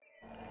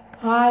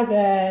Hi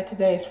there,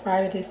 today is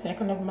Friday the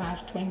 2nd of March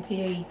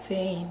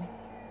 2018.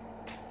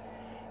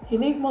 You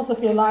live most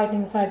of your life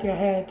inside your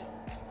head.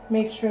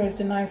 Make sure it's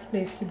a nice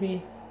place to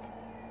be.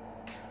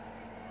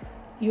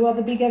 You are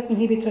the biggest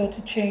inhibitor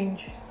to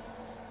change.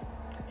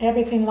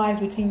 Everything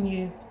lies within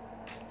you,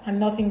 and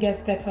nothing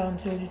gets better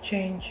until you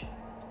change.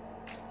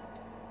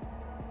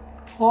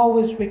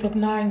 Always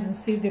recognize and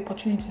seize the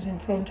opportunities in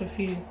front of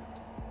you.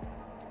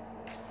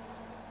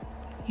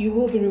 You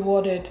will be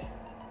rewarded.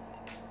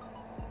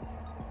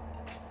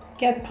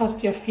 Get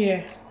past your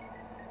fear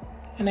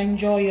and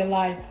enjoy your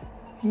life.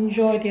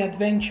 Enjoy the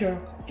adventure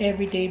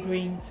every day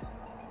brings.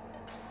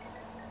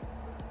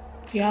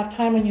 You have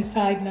time on your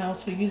side now,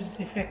 so use it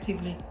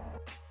effectively.